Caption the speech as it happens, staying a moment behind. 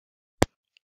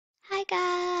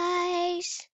Hi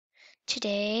guys!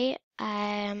 Today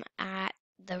I'm at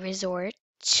the resort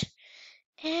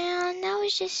and I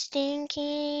was just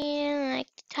thinking, like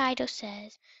the title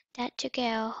says, that to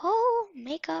get a whole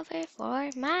makeover for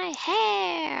my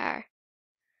hair.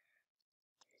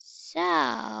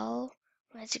 So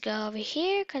let's go over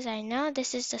here because I know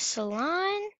this is the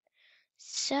salon.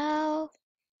 So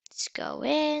let's go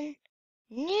in.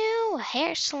 New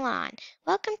hair salon.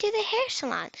 Welcome to the hair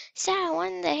salon. Sit on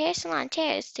one of the hair salon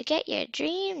chairs to get your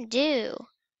dream do.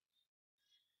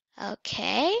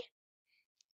 Okay.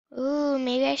 Ooh,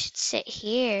 maybe I should sit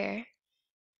here.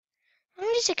 Let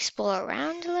me just explore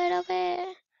around a little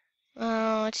bit.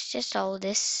 Oh, it's just all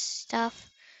this stuff.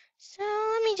 So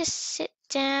let me just sit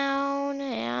down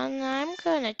and I'm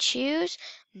gonna choose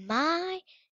my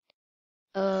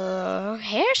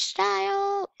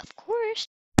hairstyle, of course.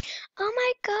 Oh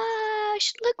my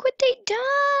gosh, look what they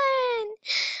done!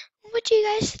 What do you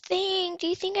guys think? Do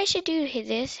you think I should do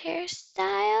this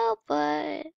hairstyle?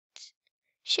 But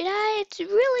should I? It's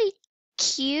really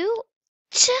cute.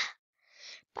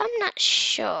 But I'm not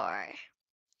sure.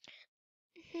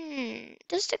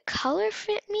 Does the color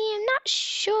fit me? I'm not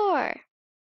sure.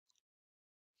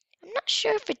 I'm not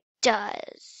sure if it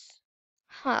does.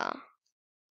 Huh.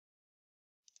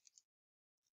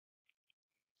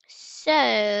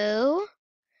 So,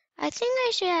 I think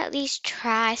I should at least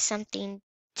try something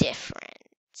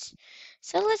different.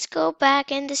 So let's go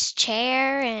back in this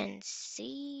chair and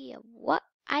see what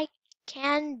I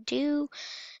can do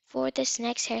for this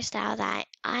next hairstyle that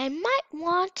I might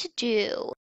want to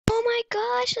do. Oh my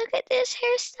gosh, look at this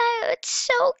hairstyle. It's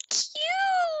so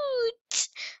cute.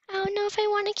 I don't know if I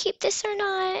want to keep this or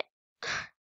not.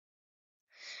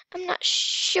 I'm not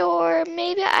sure.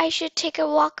 Maybe I should take a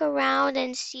walk around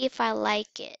and see if I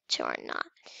like it or not.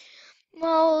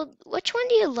 Well, which one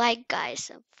do you like, guys,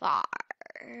 so far?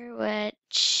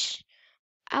 Which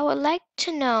I would like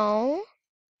to know.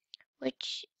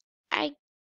 Which I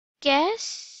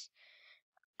guess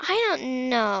I don't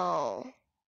know.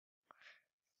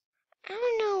 I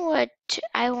don't know what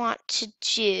I want to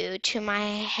do to my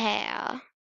hair.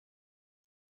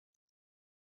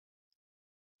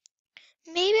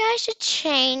 Maybe I should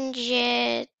change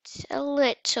it a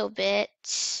little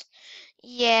bit.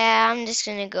 Yeah, I'm just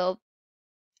gonna go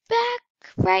back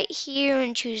right here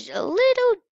and choose a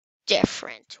little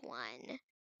different one.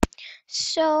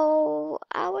 So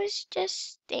I was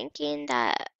just thinking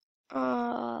that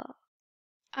I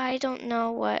don't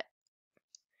know what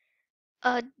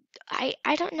uh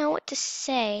I don't know what to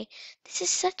say. This is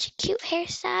such a cute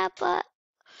hairstyle, but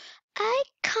I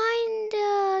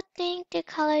kinda think the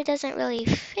color doesn't really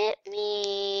fit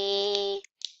me.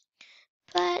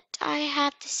 But I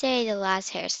have to say the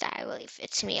last hairstyle really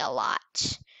fits me a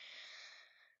lot.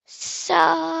 So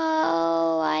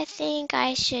I think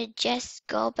I should just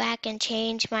go back and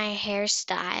change my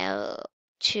hairstyle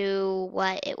to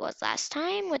what it was last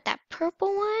time with that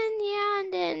purple one. Yeah,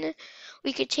 and then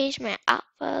we could change my outfit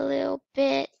a little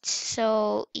bit.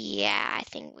 So yeah, I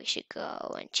think we should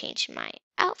go and change my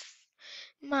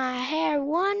hair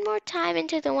one more time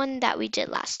into the one that we did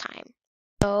last time.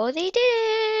 So they did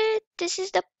it. This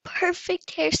is the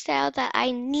perfect hairstyle that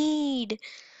I need.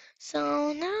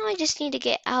 So now I just need to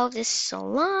get out of this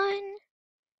salon.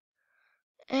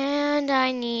 And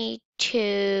I need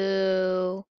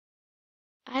to,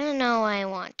 I don't know what I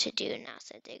want to do now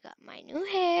since I got my new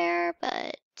hair,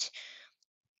 but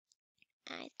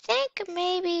I think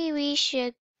maybe we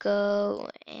should go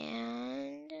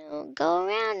and go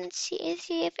around and see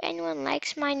if anyone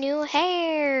likes my new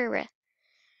hair.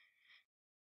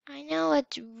 I know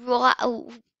it's raw.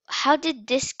 Oh, how did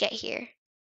this get here?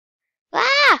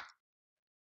 Ah!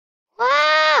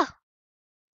 Wow!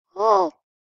 Oh,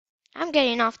 I'm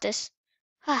getting off this.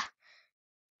 Ah,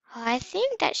 I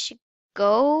think that should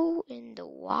go in the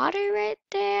water right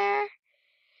there.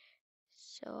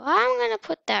 So I'm gonna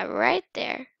put that right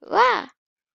there. Wow!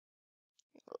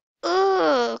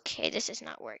 Okay, this is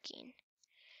not working.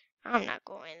 I'm not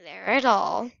going there at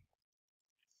all.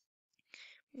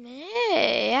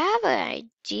 Hey, I have an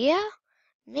idea.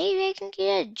 Maybe I can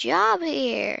get a job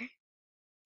here.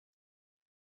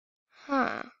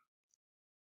 Huh.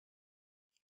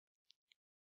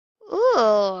 Ooh,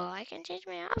 I can change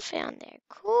my outfit on there.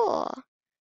 Cool.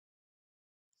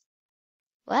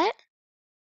 What?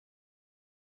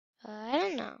 I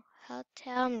don't know.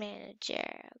 Hotel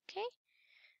manager, okay?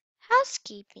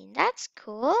 Housekeeping, that's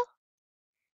cool.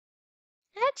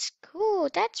 That's cool.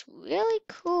 That's really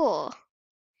cool.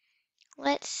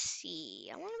 Let's see.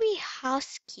 I want to be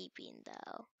housekeeping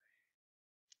though.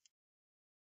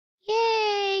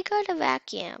 Yay, go to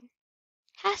vacuum.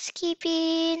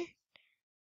 Housekeeping.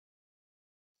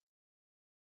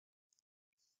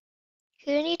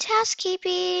 Who needs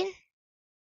housekeeping?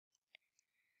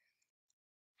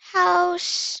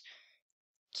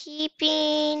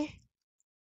 Housekeeping.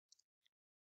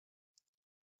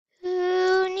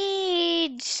 Who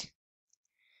needs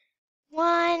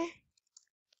one?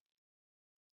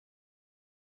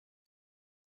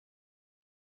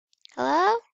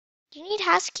 Hello? Do you need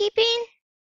housekeeping?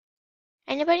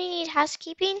 Anybody need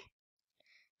housekeeping?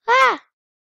 Ah!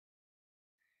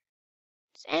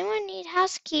 Does anyone need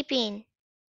housekeeping?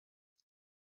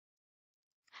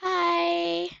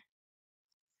 Hi.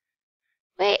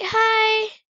 Wait, hi.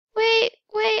 Wait,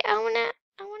 I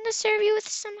wanna serve you with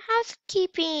some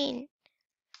housekeeping.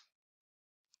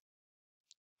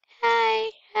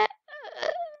 Hi.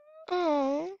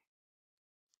 Oh.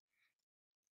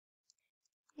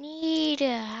 Need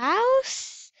a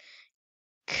house?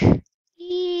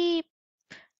 Keeping?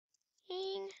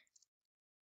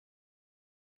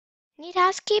 Need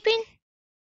housekeeping?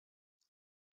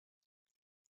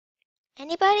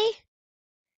 Anybody?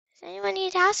 Does anyone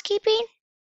need housekeeping?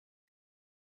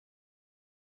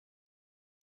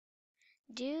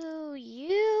 Do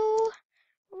you,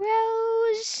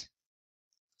 Rose?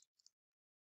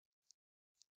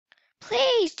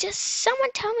 Please, just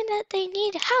someone tell me that they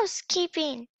need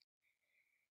housekeeping.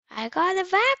 I got a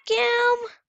vacuum.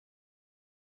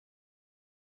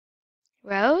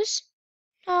 Rose?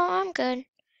 No, I'm good.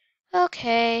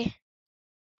 Okay.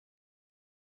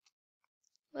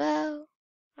 Well,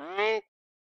 I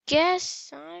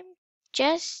guess I'm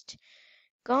just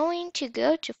going to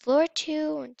go to floor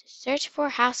 2 and to search for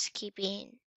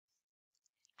housekeeping.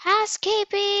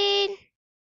 Housekeeping!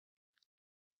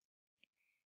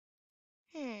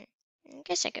 I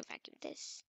guess I could vacuum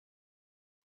this.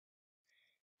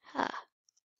 Huh.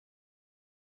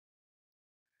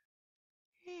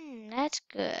 That's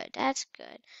good. That's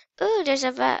good. Ooh, there's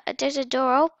a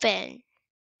door open.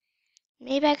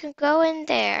 Maybe I can go in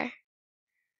there.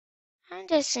 I'm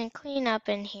just gonna clean up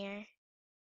in here.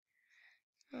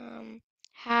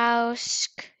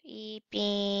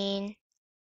 Housekeeping.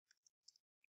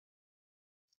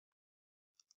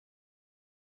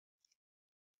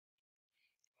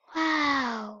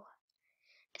 Wow.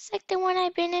 It's like the one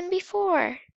I've been in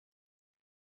before.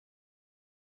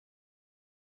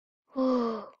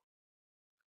 Ooh.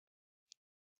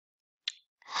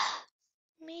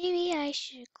 Maybe I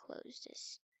should close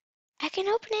this. I can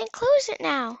open it and close it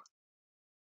now.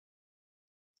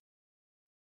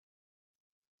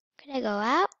 Could I go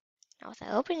out? Not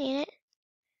without opening it.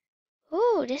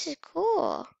 Ooh, this is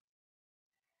cool.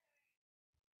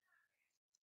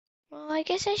 Well, I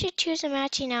guess I should choose a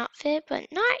matching outfit,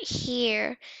 but not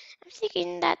here. I'm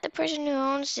thinking that the person who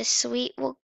owns this suite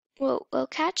will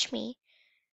catch me.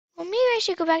 Well, maybe I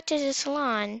should go back to the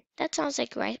salon. That sounds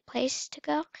like the right place to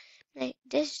go. Like,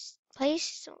 this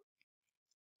place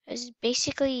is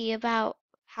basically about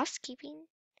housekeeping.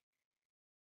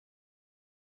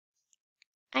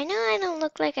 I know I don't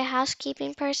look like a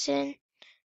housekeeping person,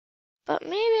 but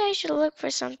maybe I should look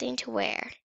for something to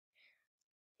wear.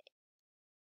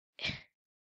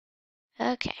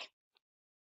 Okay.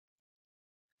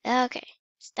 Okay.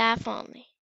 Staff only.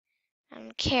 I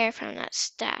don't care if I'm not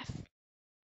staff.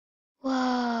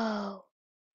 Whoa.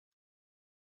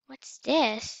 What's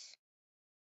this?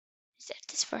 Is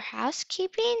this for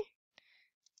housekeeping?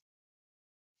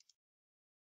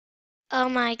 Oh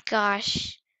my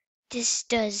gosh. This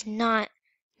does not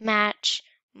match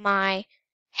my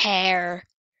hair.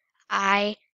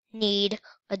 I need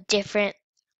a different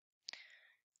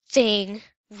thing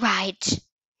right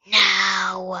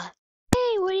now.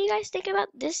 Hey, what do you guys think about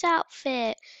this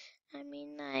outfit? I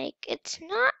mean, like, it's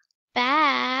not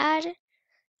bad.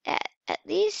 At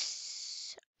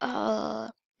least,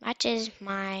 matches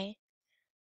my,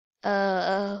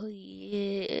 hair.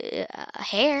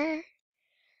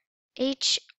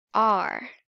 HR.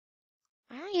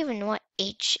 I don't even know what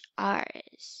HR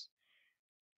is.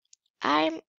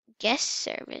 I'm guest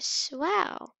service.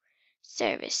 Wow.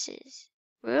 Services.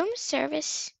 Room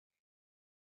service.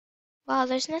 Wow,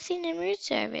 there's nothing in room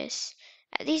service.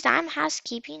 At least I'm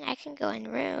housekeeping. I can go in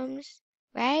rooms,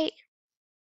 right?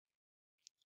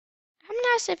 I'm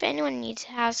gonna ask if anyone needs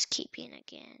housekeeping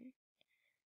again.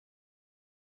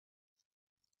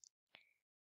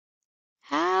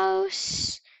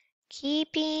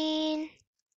 Housekeeping.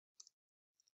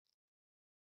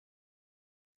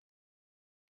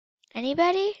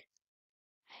 Anybody?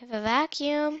 I have a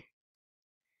vacuum.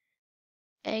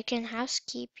 I can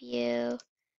housekeep you.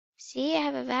 See, I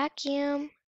have a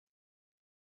vacuum.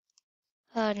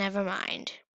 Oh, never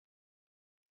mind.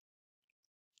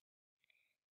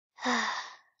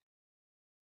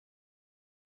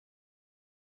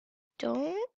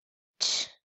 Don't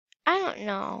I don't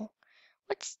know.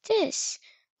 What's this?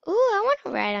 Ooh, I want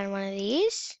to ride on one of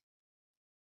these.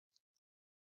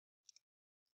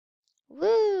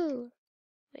 Woo!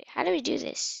 Wait, how do we do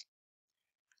this?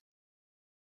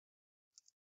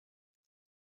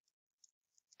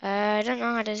 I don't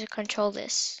know how to control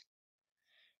this.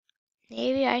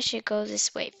 Maybe I should go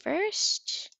this way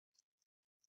first.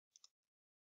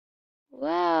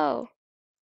 Whoa.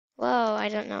 Whoa, I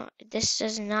don't know. This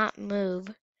does not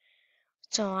move.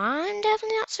 So I'm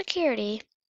definitely not security.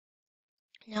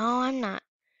 No, I'm not.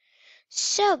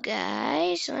 So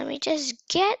guys, let me just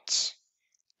get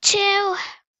to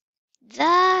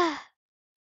the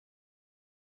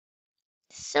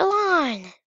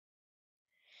salon.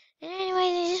 And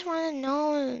anyways, I just want to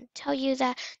know and tell you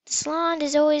that the salon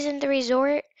is always in the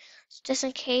resort. So just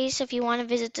in case if you want to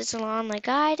visit the salon like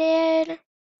I did.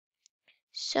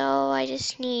 So I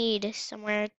just need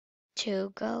somewhere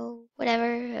to go,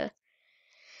 whatever.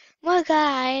 Well,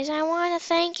 guys, I want to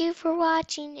thank you for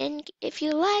watching. And if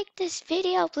you like this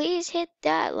video, please hit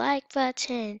that like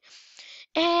button.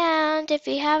 And if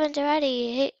you haven't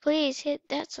already, please hit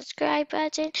that subscribe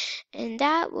button. And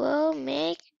that will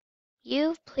make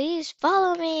you please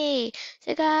follow me.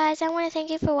 So guys, I want to thank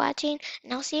you for watching,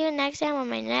 and I'll see you next time on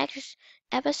my next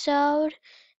episode.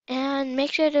 And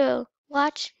make sure to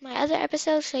watch my other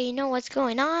episodes so you know what's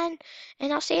going on.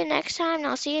 And I'll see you next time. And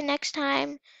I'll see you next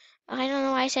time. I don't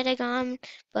know why I said again,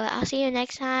 but I'll see you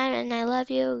next time. And I love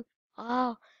you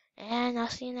all. And I'll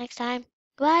see you next time.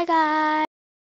 Bye, guys.